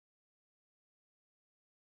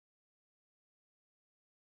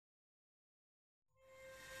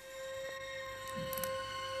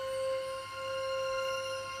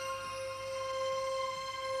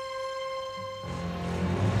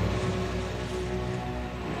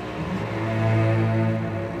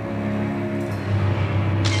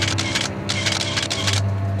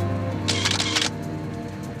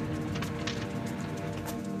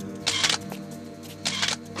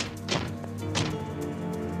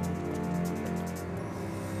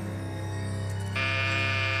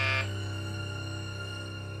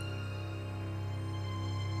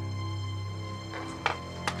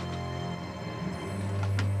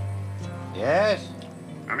Yes?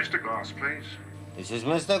 Mr. Glass, please. This is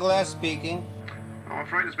Mr. Glass speaking. I'm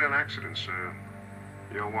afraid there's been an accident, sir.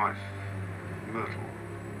 Your wife, Myrtle.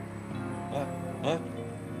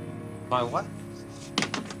 My what?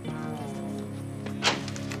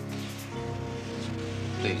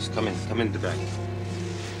 Please, come in the back.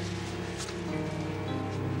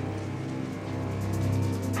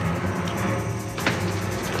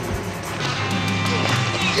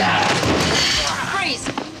 Freeze!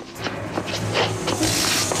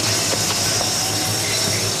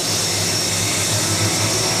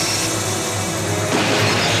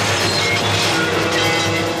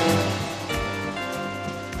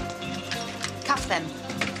 Cuff them.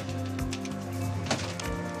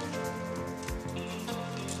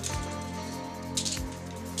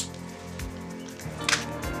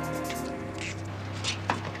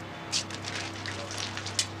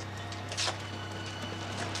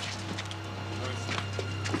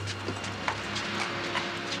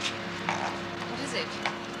 What is it?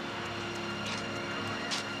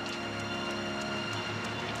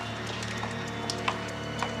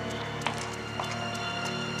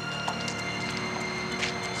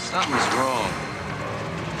 Something's wrong.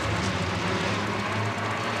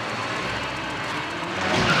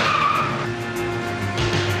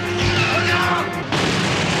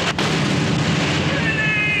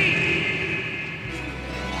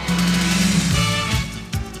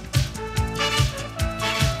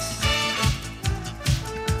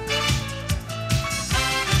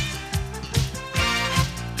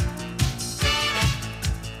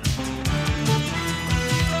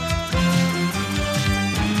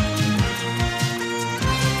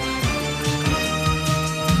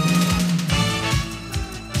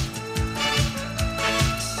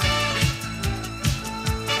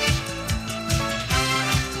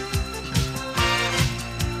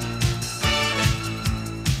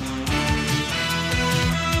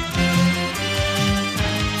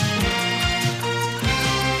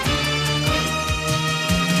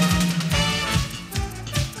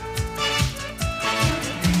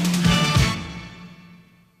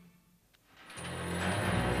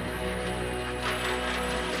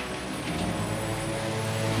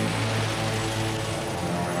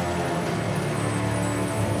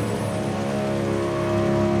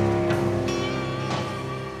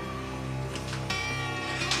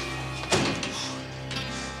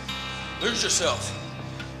 Lose yourself.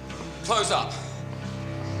 Close up.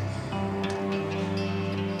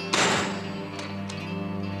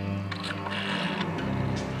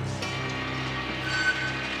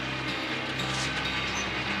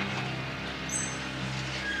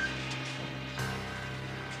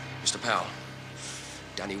 Mr. Powell,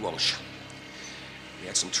 Danny Walsh. We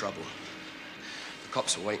had some trouble. The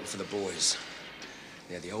cops were waiting for the boys.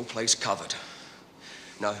 They had the whole place covered.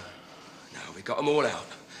 No, we got them all out.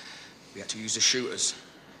 We had to use the shooters.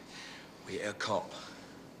 We hit a cop.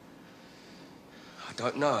 I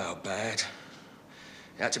don't know how bad.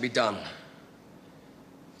 It had to be done.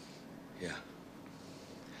 Yeah.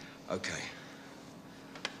 Okay.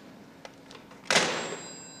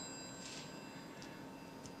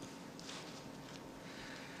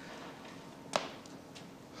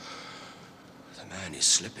 The man is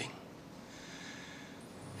slipping.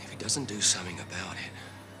 If he doesn't do something about it,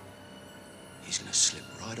 he's gonna slip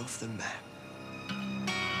right off the map.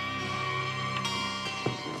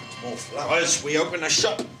 More flowers, we open a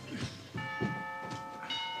shop.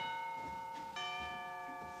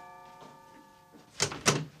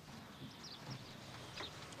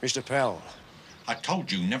 Mr. Powell. I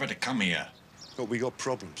told you never to come here. Look, we got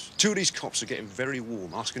problems. Two of these cops are getting very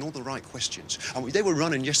warm, asking all the right questions. And they were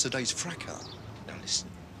running yesterday's fracas. Now listen,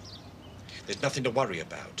 there's nothing to worry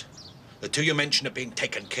about. The two you mentioned are being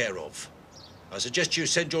taken care of. I suggest you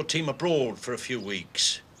send your team abroad for a few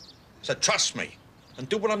weeks. So trust me, and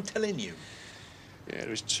do what I'm telling you. Yeah, there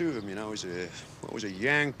was two of them, you know. There was a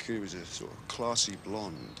Yank, who was a sort of classy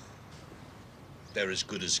blonde. They're as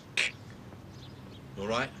good as... All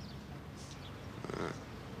right?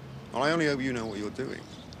 Well, I only hope you know what you're doing.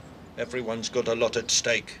 Everyone's got a lot at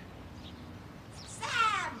stake.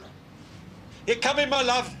 Sam! You're coming, my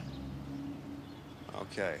love.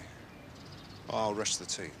 Okay. I'll rest the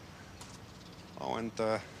team. Oh, and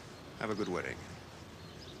have a good wedding.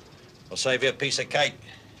 I'll save you a piece of cake.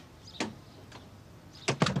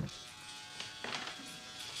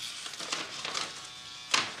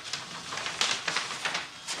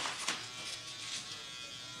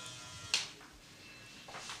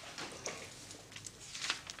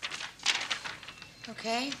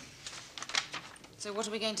 Okay. So what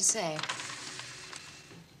are we going to say?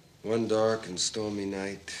 One dark and stormy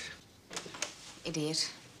night.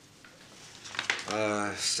 Idiot.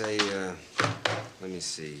 Let me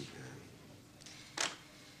see.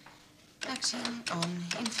 Acting on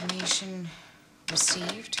information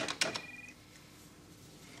received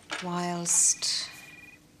whilst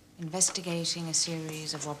investigating a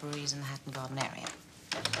series of robberies in the Hatton Garden area.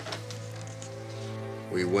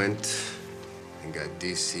 We went and got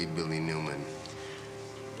D.C. Billy Newman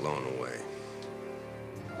blown away.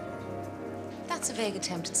 That's a vague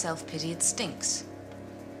attempt at self-pity. It stinks.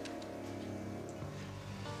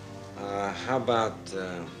 How about,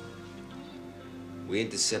 we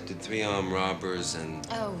intercepted 3 armed robbers and...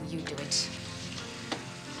 Oh, you do it.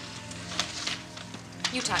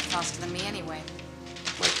 You type faster than me anyway.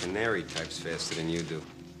 My canary types faster than you do.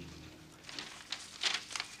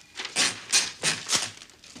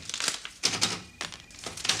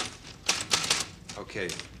 Okay,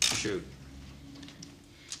 shoot.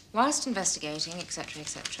 Whilst investigating, etc.,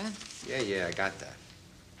 etc. Yeah, I got that.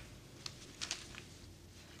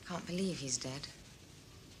 I can't believe he's dead.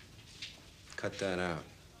 Cut that out.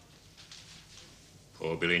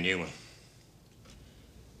 Poor Billy Newman.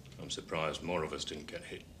 I'm surprised more of us didn't get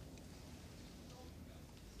hit.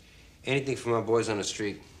 Anything from our boys on the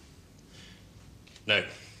street? No.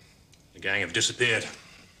 The gang have disappeared.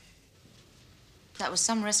 That was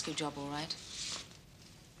some rescue job, all right.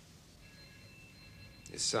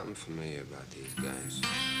 There's something familiar about these guys.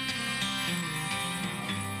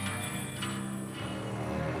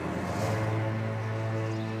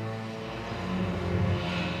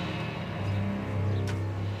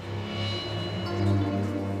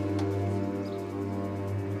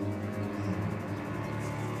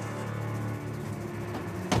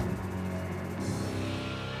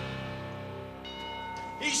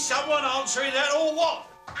 Is someone answering that or what?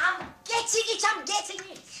 I'm getting it.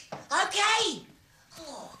 Okay.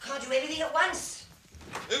 Oh, can't do everything at once.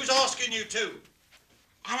 Who's asking you to?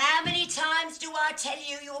 And how many times do I tell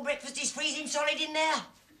you your breakfast is freezing solid in there?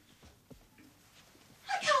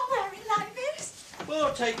 I can't wear it like this.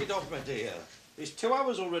 Well, take it off, my dear. It's 2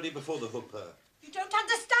 hours already before the hooper. You don't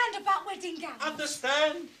understand about wedding gowns.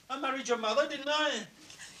 Understand? I married your mother, didn't I?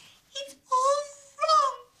 It's all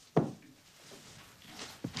wrong.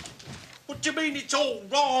 What do you mean it's all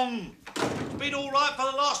wrong? It's been all right for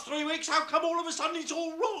the last 3 weeks. How come all of a sudden it's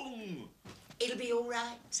all wrong? It'll be all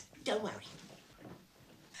right. Don't worry.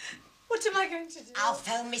 What am I going to do? I'll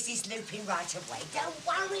phone Mrs. Lupin right away. Don't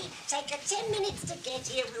worry. Take her 10 minutes to get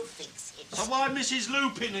here. We'll fix it. So why Mrs.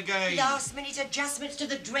 Lupin again? Last-minute adjustments to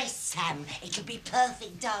the dress, Sam. It'll be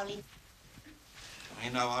perfect, darling.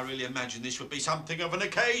 You know, I really imagined this would be something of an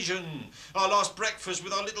occasion. Our last breakfast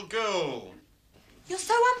with our little girl. You're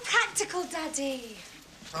so unpractical, Daddy.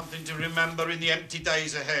 Something to remember in the empty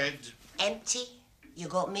days ahead. Empty? You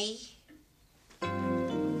got me?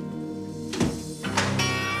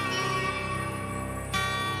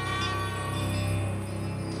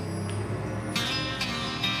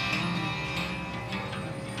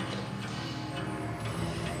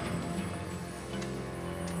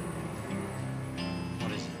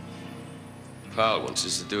 What is it? Pal wants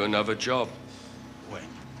us to do another job. When?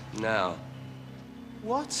 Now.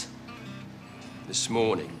 What? This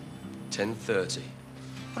morning, 10:30.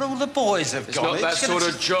 But all the boys have It's gone. not that gonna sort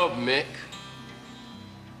of job, Mick.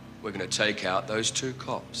 We're going to take out those 2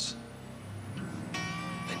 cops.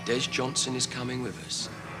 And Des Johnson is coming with us.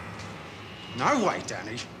 No way,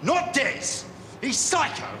 Danny. Not Des. He's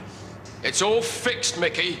psycho. It's all fixed,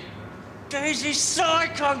 Mickey. Des is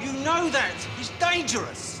psycho. You know that. He's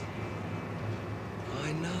dangerous.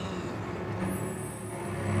 I know.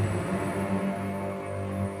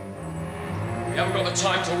 We haven't got the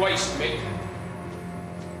time to waste, Mick.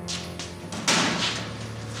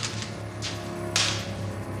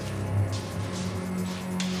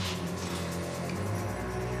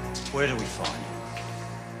 Where do we find him?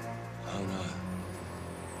 Oh, no.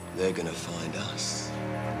 They're gonna find us.